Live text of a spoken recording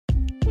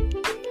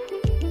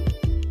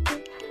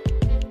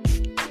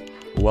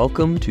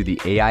Welcome to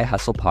the AI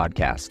Hustle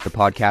Podcast, the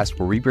podcast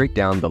where we break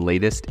down the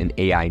latest in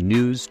AI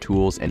news,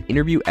 tools, and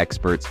interview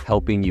experts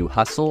helping you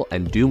hustle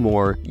and do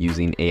more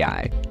using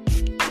AI.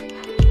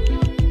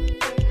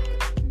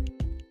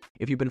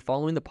 If you've been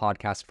following the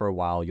podcast for a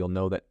while, you'll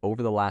know that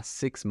over the last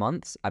 6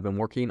 months, I've been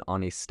working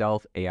on a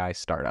stealth AI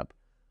startup.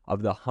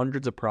 Of the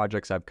hundreds of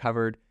projects I've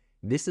covered,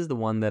 this is the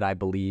one that I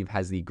believe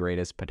has the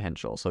greatest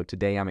potential. So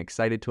today I'm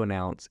excited to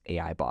announce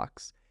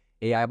AIBox.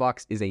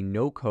 AIBox is a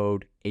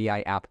no-code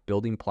AI app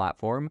building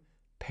platform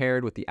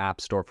paired with the App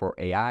Store for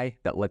AI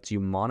that lets you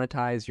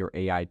monetize your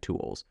AI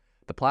tools.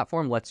 The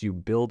platform lets you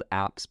build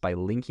apps by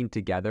linking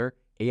together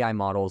AI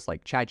models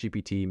like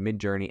ChatGPT,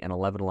 Midjourney, and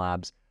 11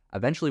 Labs.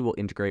 Eventually will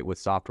integrate with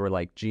software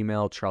like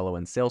Gmail, Trello,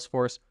 and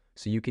Salesforce,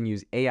 so you can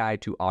use AI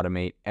to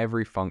automate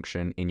every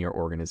function in your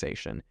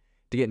organization.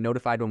 To get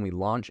notified when we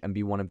launch and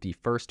be one of the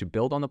first to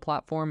build on the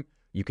platform,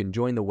 you can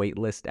join the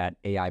waitlist at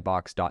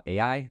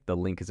aibox.ai. The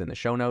link is in the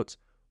show notes.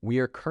 We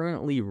are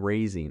currently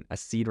raising a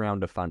seed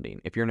round of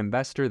funding. If you're an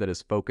investor that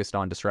is focused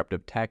on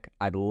disruptive tech,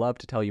 I'd love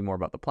to tell you more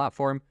about the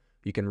platform.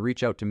 You can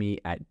reach out to me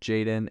at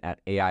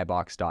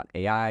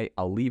jaden@aibox.ai.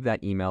 I'll leave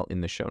that email in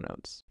the show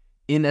notes.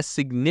 In a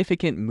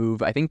significant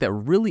move, I think that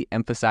really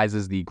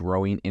emphasizes the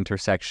growing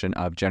intersection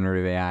of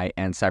generative AI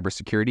and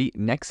cybersecurity,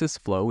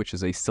 Nexusflow, which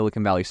is a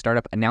Silicon Valley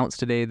startup, announced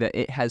today that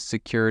it has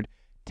secured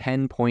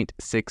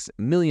 $10.6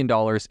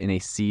 million in a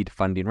seed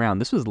funding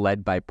round. This was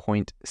led by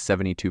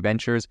Point72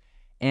 Ventures,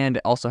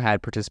 and also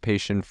had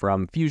participation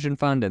from Fusion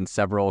Fund and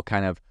several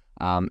kind of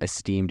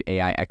esteemed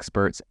AI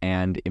experts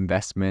and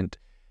investment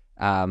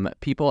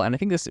people. And I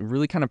think this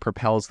really kind of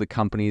propels the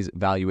company's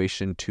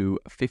valuation to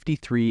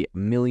 $53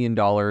 million,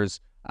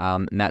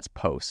 and that's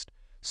post.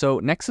 So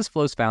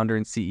Nexusflow's founder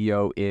and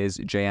CEO is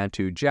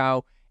Jayantu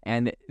Zhao,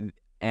 and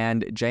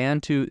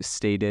Jayantu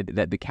stated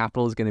that the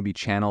capital is going to be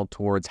channeled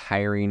towards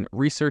hiring,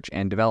 research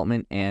and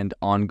development, and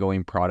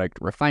ongoing product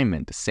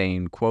refinement,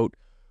 saying, quote,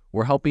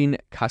 "We're helping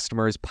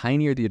customers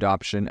pioneer the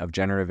adoption of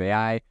generative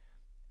AI.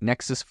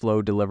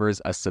 Nexusflow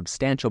delivers a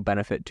substantial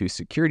benefit to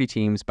security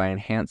teams by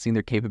enhancing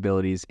their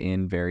capabilities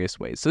in various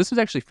ways." So this was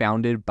actually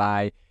founded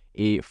by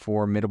a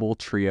formidable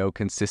trio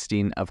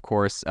consisting, of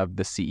course, of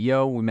the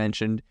CEO we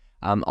mentioned,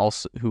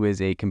 also who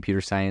is a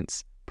computer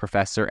science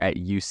professor at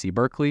UC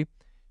Berkeley.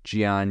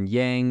 Jian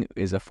Yang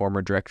is a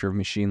former director of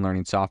machine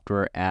learning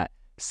software at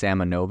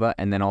Samanova,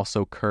 and then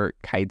also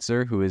Kurt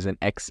Keitzer, who is an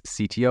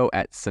ex-CTO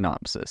at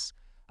Synopsys.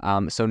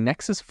 So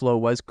Nexusflow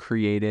was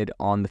created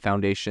on the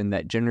foundation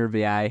that generative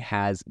AI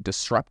has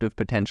disruptive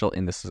potential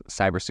in the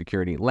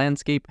cybersecurity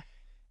landscape.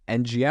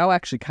 And Zhao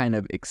actually kind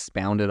of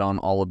expounded on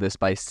all of this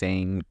by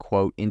saying,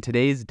 quote, "In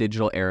today's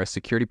digital era,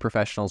 security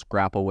professionals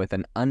grapple with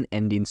an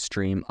unending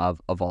stream of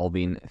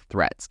evolving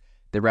threats.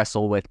 They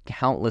wrestle with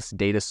countless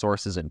data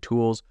sources and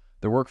tools.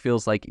 Their work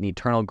feels like an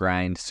eternal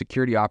grind.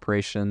 Security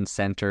operations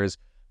centers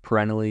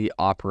perennially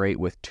operate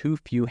with too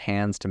few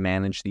hands to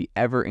manage the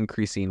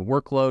ever-increasing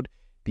workload.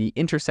 The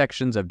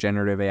intersections of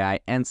generative AI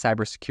and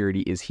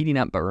cybersecurity is heating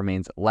up but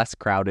remains less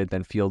crowded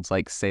than fields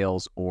like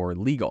sales or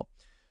legal."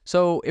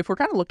 So if we're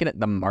kind of looking at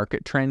the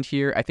market trend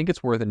here, I think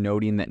it's worth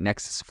noting that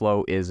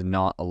Nexusflow is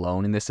not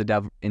alone in this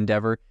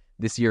endeavor.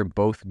 This year,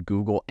 both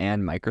Google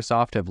and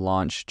Microsoft have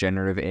launched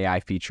generative AI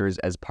features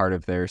as part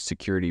of their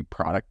security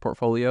product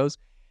portfolios.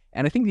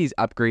 And I think these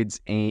upgrades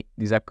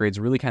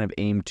really kind of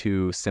aim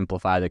to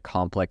simplify the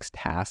complex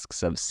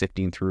tasks of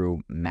sifting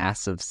through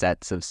massive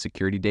sets of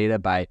security data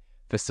by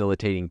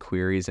facilitating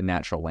queries in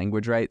natural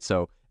language, right?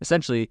 So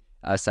essentially,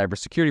 a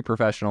cybersecurity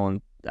professional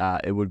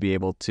it would be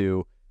able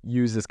to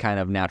use this kind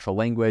of natural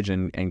language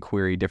and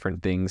query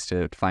different things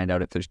to find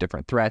out if there's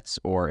different threats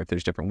or if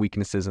there's different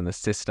weaknesses in the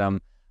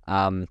system.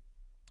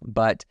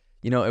 But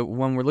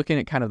when we're looking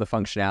at kind of the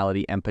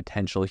functionality and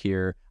potential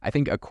here, I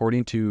think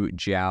according to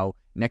Zhao,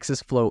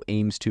 Nexusflow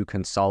aims to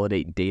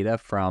consolidate data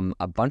from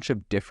a bunch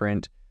of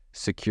different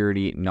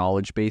security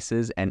knowledge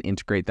bases and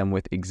integrate them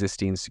with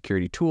existing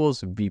security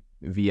tools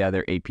via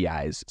their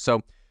APIs.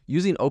 So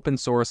using open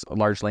source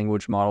large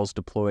language models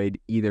deployed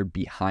either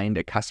behind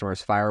a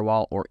customer's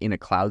firewall or in a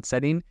cloud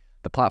setting,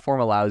 the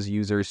platform allows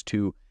users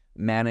to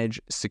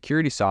manage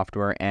security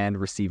software and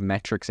receive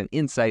metrics and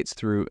insights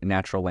through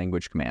natural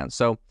language commands.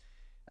 So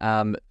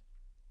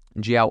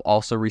Zhao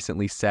also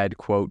recently said,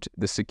 quote,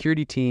 "The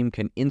security team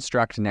can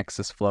instruct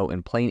Nexusflow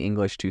in plain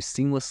English to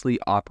seamlessly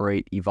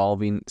operate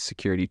evolving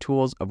security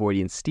tools,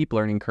 avoiding steep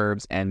learning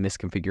curves and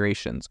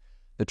misconfigurations.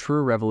 The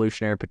true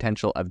revolutionary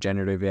potential of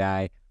generative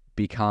AI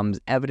becomes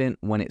evident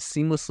when it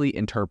seamlessly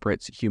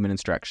interprets human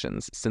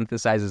instructions,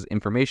 synthesizes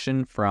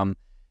information from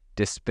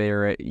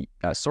disparate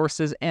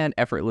sources, and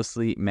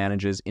effortlessly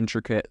manages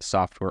intricate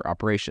software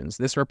operations.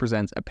 This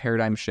represents a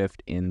paradigm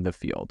shift in the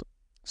field."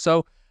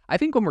 So I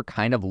think when we're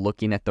kind of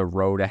looking at the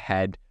road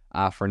ahead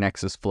for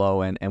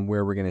Nexusflow and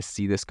where we're going to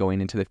see this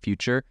going into the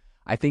future,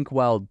 I think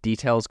while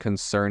details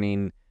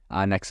concerning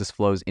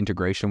Nexusflow's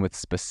integration with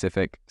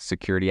specific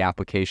security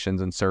applications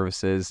and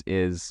services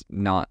is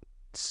not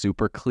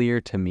super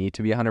clear to me,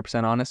 to be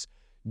 100% honest,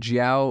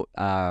 Zhao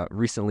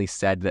recently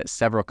said that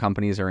several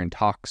companies are in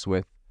talks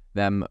with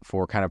them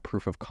for kind of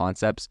proof of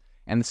concepts.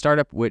 And the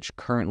startup, which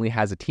currently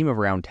has a team of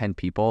around 10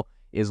 people,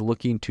 is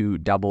looking to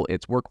double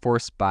its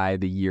workforce by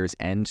the year's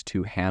end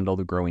to handle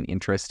the growing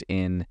interest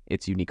in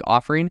its unique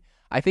offering.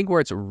 I think where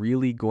it's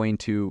really going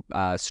to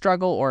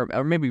struggle or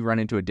maybe run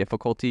into a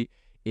difficulty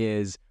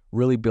is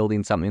really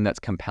building something that's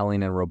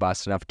compelling and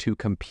robust enough to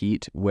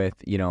compete with,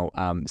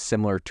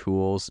 similar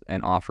tools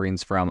and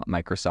offerings from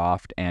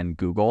Microsoft and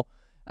Google.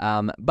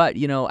 But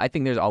I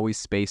think there's always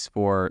space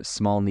for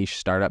small niche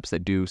startups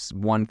that do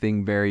one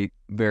thing very,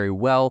 very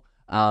well,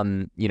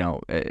 in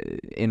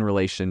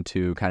relation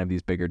to kind of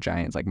these bigger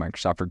giants like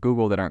Microsoft or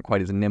Google that aren't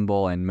quite as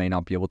nimble and may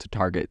not be able to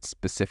target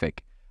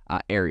specific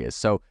areas.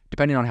 So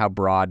depending on how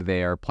broad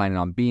they are planning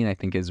on being, I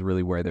think is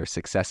really where their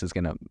success is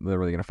they're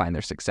really gonna find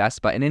their success.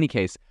 But in any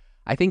case,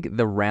 I think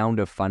the round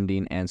of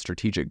funding and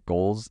strategic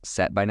goals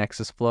set by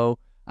Nexusflow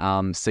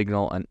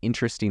signal an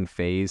interesting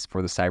phase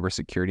for the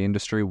cybersecurity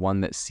industry,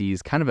 one that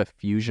sees kind of a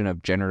fusion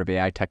of generative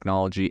AI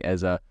technology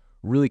as a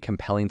really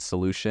compelling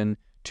solution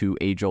to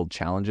age-old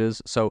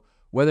challenges. So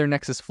whether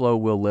Nexusflow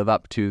will live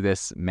up to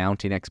this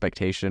mounting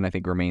expectation, I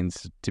think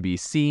remains to be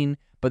seen,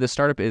 but the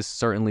startup is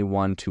certainly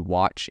one to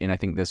watch in, I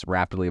think, this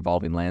rapidly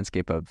evolving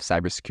landscape of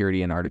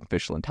cybersecurity and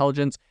artificial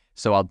intelligence.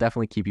 So I'll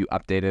definitely keep you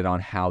updated on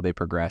how they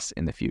progress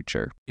in the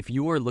future. If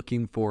you are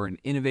looking for an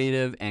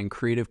innovative and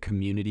creative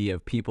community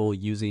of people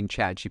using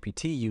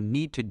ChatGPT, you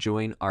need to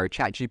join our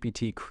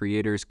ChatGPT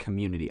creators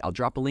community. I'll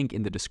drop a link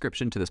in the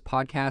description to this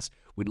podcast.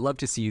 We'd love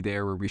to see you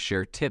there, where we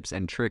share tips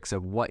and tricks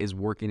of what is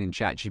working in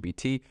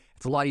ChatGPT.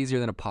 It's a lot easier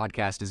than a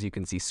podcast, as you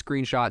can see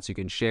screenshots, you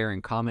can share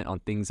and comment on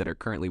things that are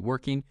currently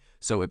working.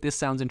 So if this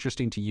sounds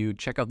interesting to you,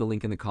 check out the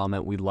link in the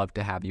comment. We'd love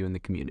to have you in the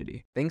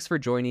community. Thanks for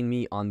joining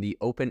me on the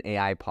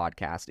OpenAI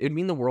podcast. It would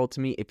mean the world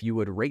to me if you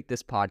would rate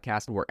this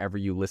podcast wherever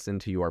you listen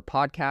to your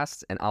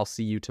podcasts, and I'll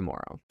see you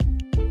tomorrow.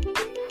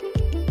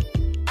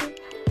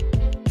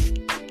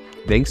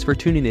 Thanks for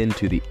tuning in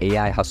to the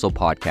AI Hustle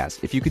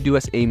podcast. If you could do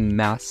us a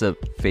massive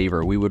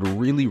favor, we would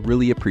really,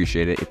 really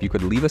appreciate it if you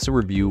could leave us a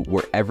review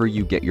wherever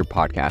you get your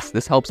podcasts.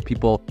 This helps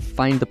people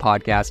find the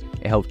podcast.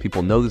 It helps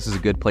people know this is a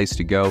good place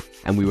to go.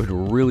 And we would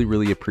really,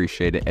 really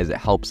appreciate it, as it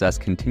helps us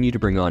continue to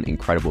bring on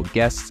incredible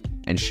guests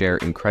and share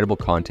incredible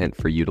content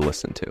for you to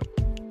listen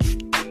to.